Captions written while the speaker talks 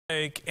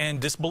And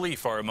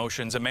disbelief are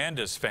emotions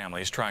Amanda's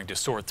family is trying to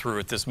sort through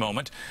at this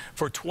moment.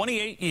 For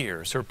 28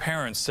 years, her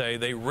parents say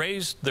they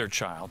raised their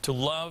child to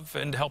love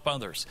and help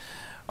others.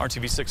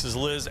 RTV6's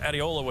Liz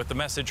Adiola with the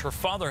message her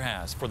father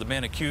has for the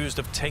man accused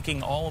of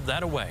taking all of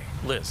that away.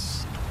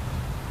 Liz.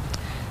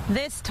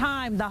 This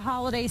time, the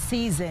holiday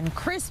season,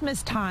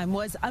 Christmas time,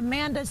 was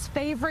Amanda's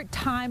favorite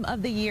time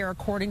of the year,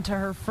 according to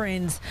her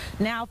friends.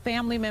 Now,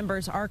 family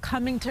members are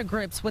coming to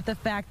grips with the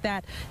fact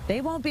that they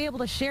won't be able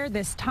to share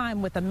this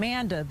time with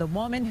Amanda, the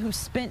woman who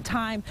spent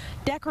time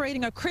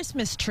decorating a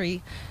Christmas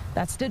tree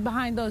that stood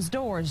behind those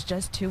doors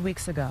just 2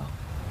 weeks ago.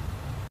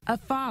 A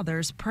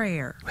father's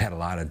prayer. We had a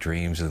lot of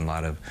dreams and a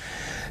lot of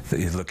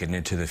looking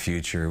into the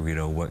future,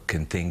 what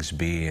can things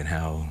be and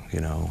how,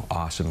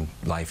 awesome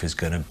life is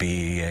going to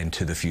be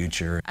into the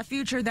future. A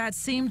future that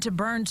seemed to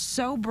burn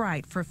so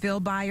bright for Phil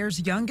Byers'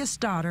 youngest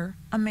daughter,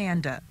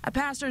 Amanda, a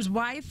pastor's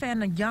wife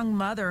and a young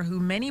mother who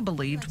many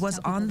believed was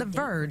on the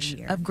verge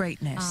of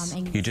greatness.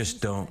 You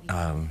just don't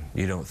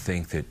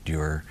think that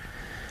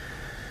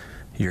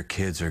your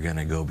kids are going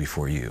to go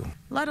before you,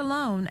 let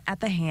alone at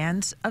the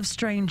hands of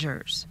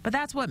strangers. But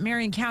that's what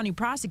Marion County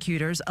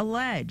prosecutors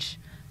allege,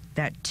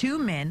 that two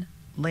men,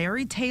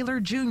 Larry Taylor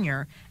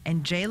Jr.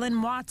 and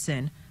Jalen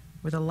Watson,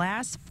 were the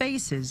last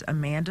faces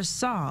Amanda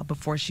saw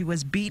before she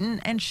was beaten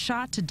and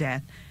shot to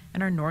death in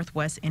her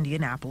northwest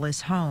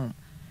Indianapolis home.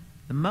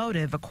 The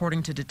motive,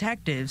 according to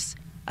detectives,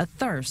 a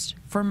thirst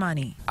for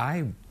money.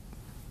 I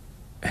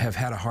have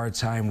had a hard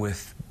time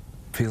with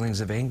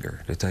feelings of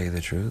anger, to tell you the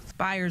truth.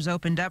 Byers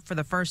opened up for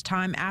the first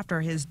time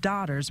after his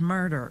daughter's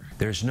murder.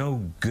 There's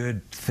no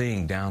good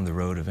thing down the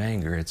road of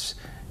anger. It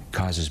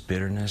causes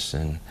bitterness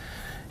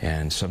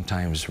and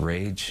sometimes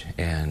rage,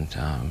 and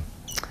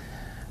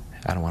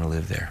I don't want to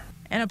live there.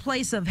 And a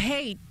place of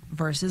hate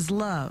versus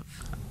love.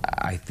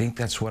 I think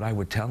that's what I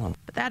would tell him.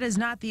 But that is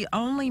not the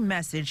only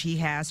message he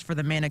has for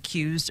the men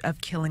accused of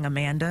killing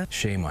Amanda.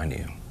 Shame on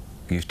you.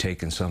 You've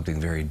taken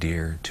something very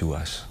dear to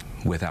us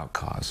without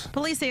cause.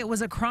 Police say it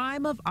was a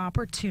crime of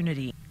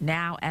opportunity.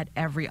 Now, at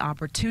every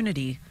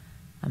opportunity,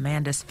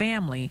 Amanda's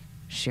family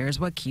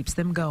shares what keeps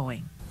them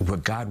going.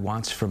 What God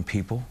wants from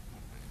people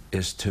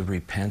is to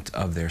repent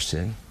of their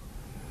sin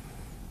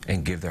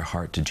and give their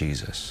heart to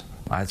Jesus.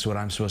 That's what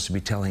I'm supposed to be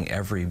telling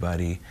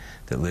everybody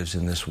that lives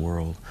in this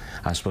world.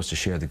 I'm supposed to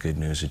share the good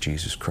news of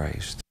Jesus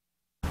Christ.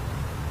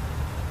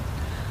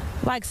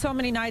 Like so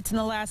many nights in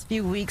the last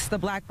few weeks, the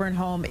Blackburn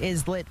home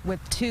is lit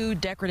with two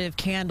decorative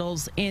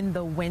candles in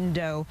the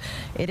window.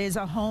 It is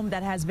a home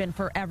that has been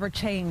forever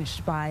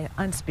changed by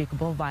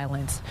unspeakable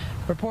violence.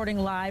 Reporting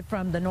live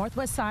from the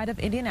northwest side of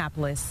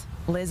Indianapolis,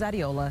 Liz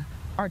Adiola,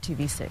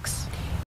 RTV6.